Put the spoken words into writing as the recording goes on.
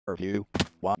view.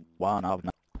 One of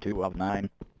 9. Two of 9.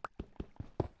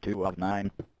 Two of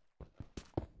 9.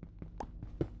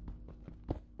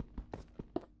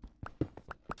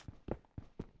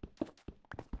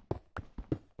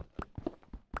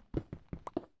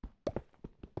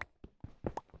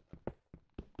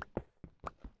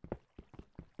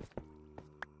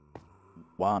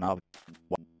 One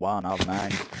of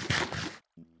 9.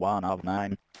 One of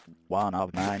 9. One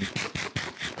of 9.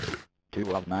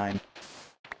 Two of 9.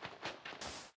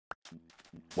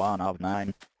 One of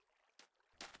 9.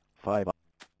 5 of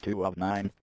 2 of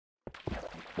 9.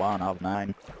 One of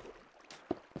 9.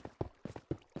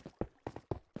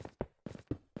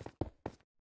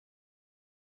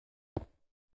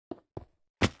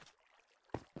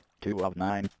 Two of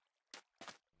 9.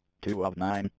 Two of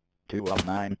 9. Two of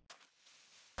 9.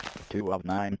 Two of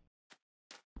 9.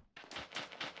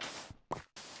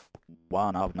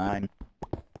 One of 9.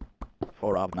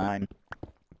 4 of 9.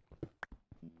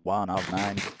 One of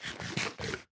 9.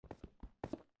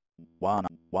 One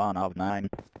of 9.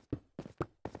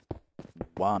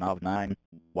 One of 9.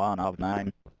 One of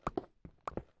 9.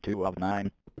 Two of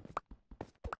 9.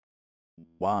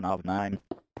 One of 9.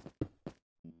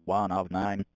 One of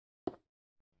 9.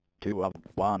 Two of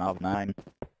 1 of 9.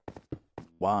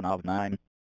 One of 9.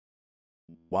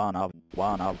 One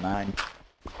of 9.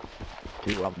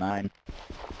 Two of 9.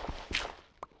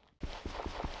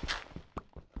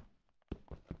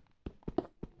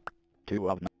 Two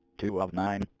of 9. Two of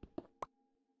 9.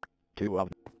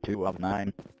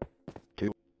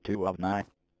 Two of 9.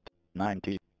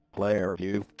 90. Player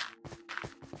view.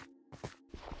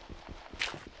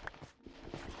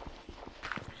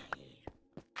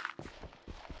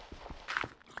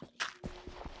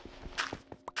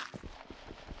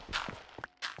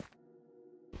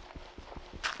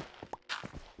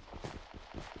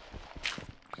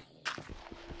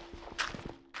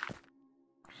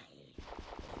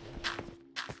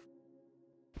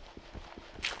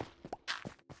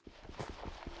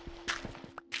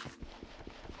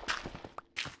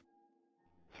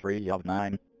 Three of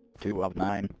 9. Two of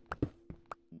 9.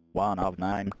 One of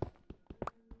 9.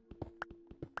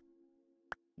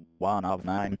 One of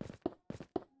 9.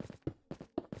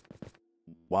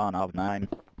 One of 9.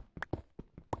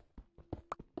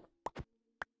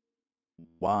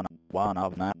 One of 9. One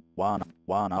of 9.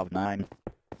 One of 9.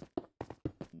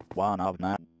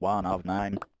 One of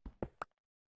 9.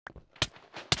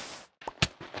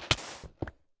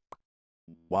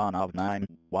 One of 9.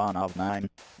 One of 9.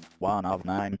 One of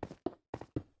 9.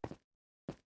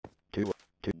 Two.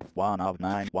 One of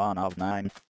 9. One of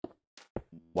 9.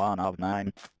 One of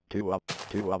 9. Two of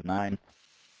 9.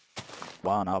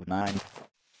 One of 9.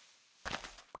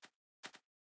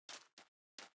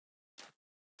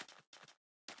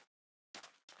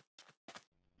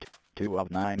 Two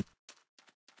of 9.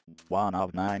 One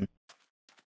of 9.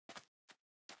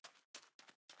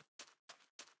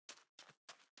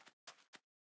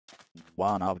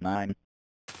 One of 9.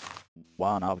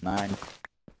 One of 9.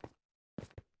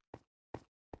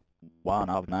 One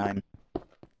of 9.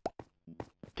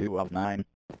 Two of 9.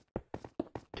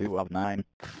 Two of 9.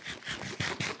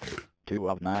 Two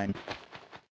of 9.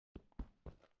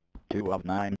 Two of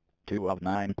 9. Two of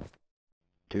 9.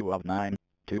 Two of 9.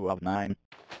 Two of 9.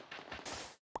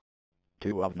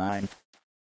 Two of 9.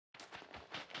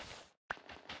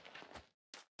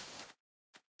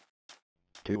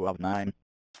 Two of 9.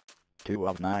 Two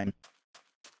of 9.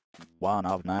 One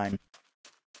of 9.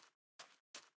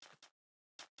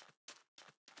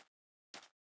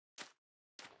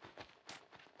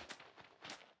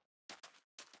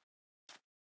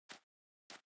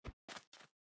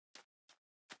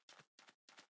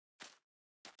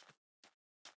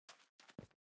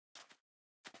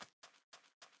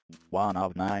 One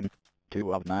of 9.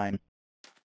 Two of 9.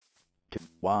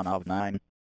 One of 9.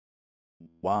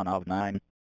 One of 9.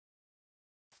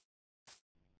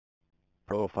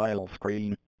 Profile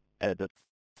screen. Edit.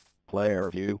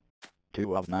 Player view.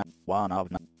 Two of 9. One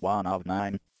of 9. One of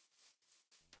 9.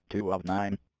 Two of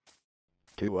 9.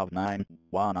 Two of 9.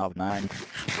 One of 9.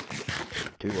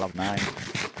 Two of 9.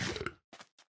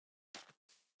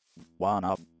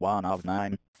 One of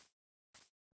 9.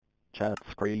 Chat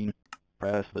screen.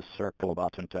 Press the circle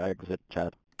button to exit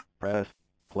chat. Press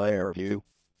player view.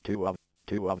 Two of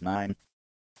 9.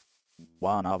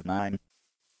 One of 9.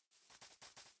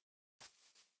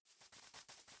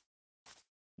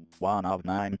 One of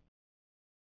 9.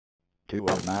 Two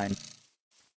of 9.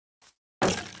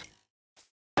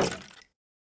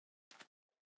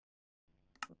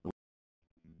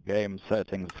 Game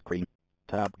settings screen.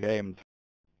 Tab games.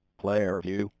 Player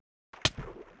view.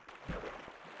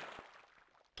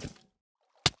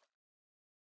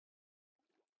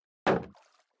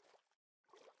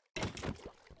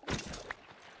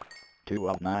 2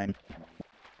 of 9,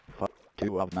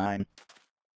 2 of 9,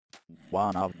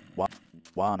 1 of 1,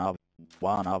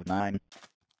 1 of 9,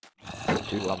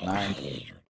 2 of 9,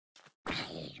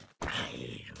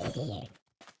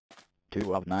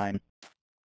 2 of 9,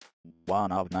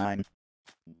 1 of 9,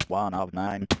 1 of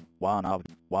 9, 1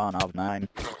 of 9,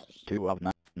 2 of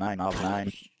 9, 9 of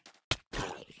 9,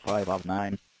 5 of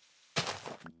 9,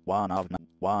 1 of 9,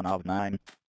 1 of 9,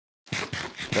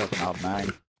 7 of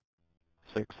 9,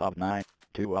 6 of 9,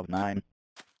 2 of 9,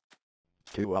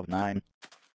 2 of 9,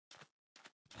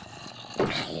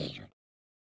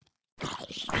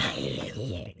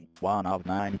 1 of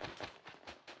 9,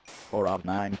 4 of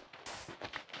 9,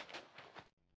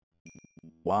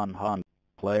 100,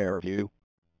 player view,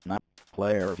 not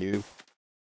player view,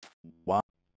 1,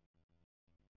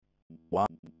 1,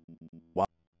 1,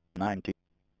 90,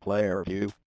 player view,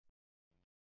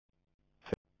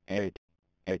 8,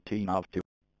 18 of 2,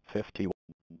 51,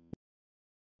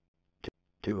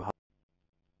 200,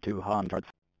 200,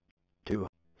 2,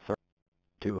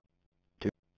 2, 2,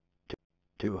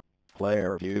 2,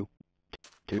 player view,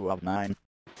 2 of 9,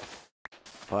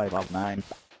 5 of 9,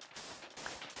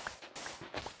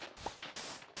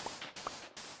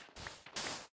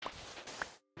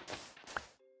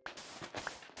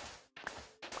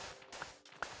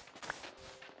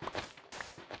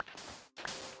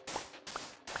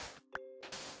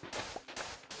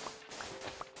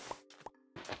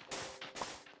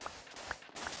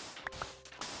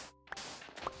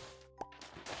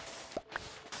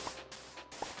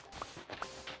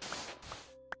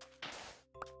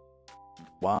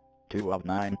 1, 2 of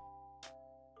 9,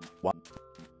 1,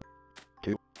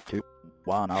 2, 2,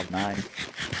 1 of 9,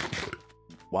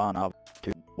 1 of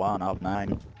 2, 1 of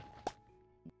 9,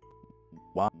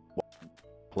 1,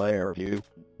 player view,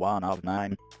 1 of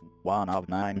 9, 1 of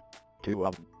 9, 2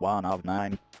 of 1 of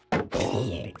 9,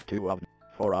 2 of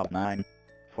 4 of 9,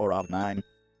 4 of 9,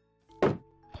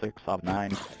 6 of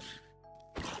 9,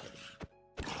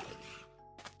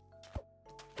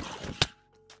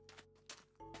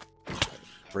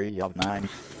 3 of 9,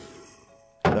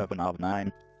 7 of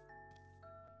 9,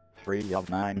 3 of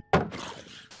 9,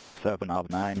 7 of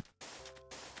 9,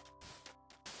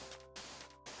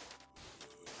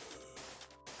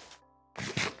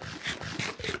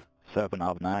 7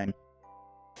 of 9,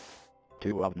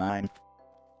 2 of 9,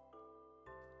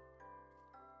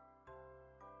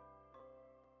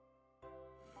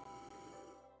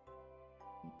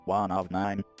 1 of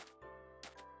 9,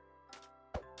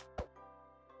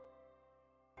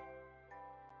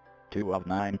 2 of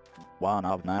 9, 1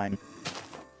 of 9,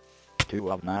 2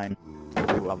 of 9,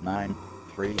 2 of 9,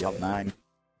 3 of 9,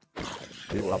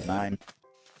 2 of 9,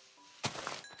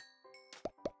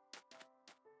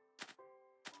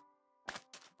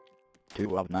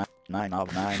 2 of 9, 9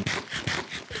 of 9,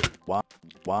 1,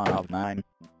 1 of 9,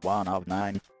 1 of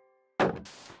 9,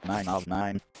 9 of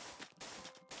 9,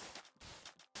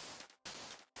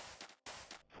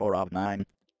 4 of 9,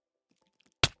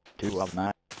 2 of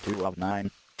 9, 2 of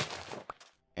 9,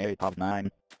 8 of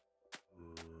 9,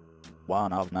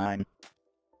 1 of 9,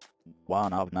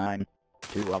 1 of 9,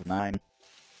 2 of 9,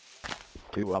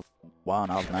 2 of 1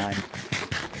 of 9,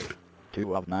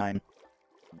 2 of 9,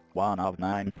 1 of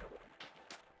 9,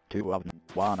 2 of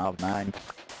 1 of 9,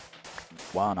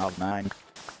 1 of 9,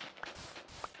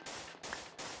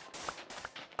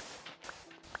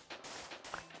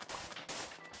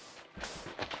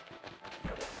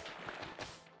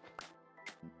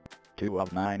 2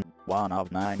 of 9, 1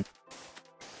 of 9,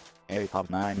 8 of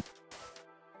 9,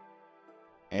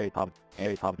 8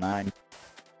 of 9,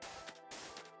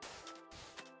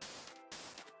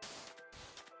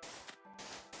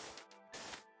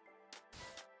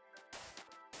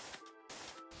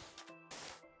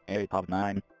 8 of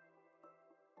 9,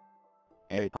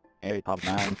 8 of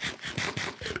 9,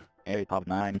 8 of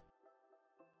 9,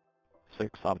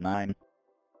 6 of 9,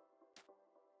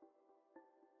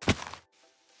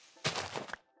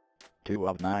 2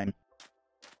 of 9,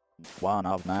 1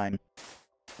 of 9,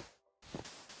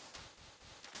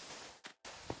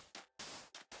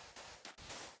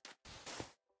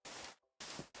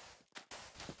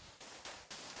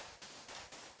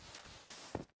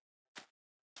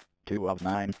 2 of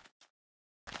 9,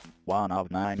 1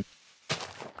 of 9,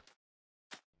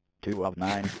 2 of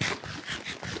 9,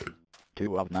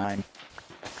 2 of 9,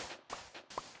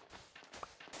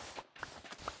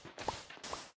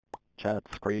 chat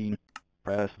screen,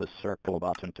 press the circle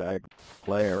button tag,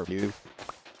 player view,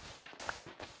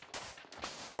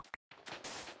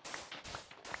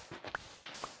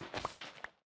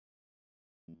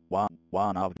 1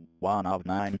 of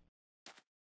 9,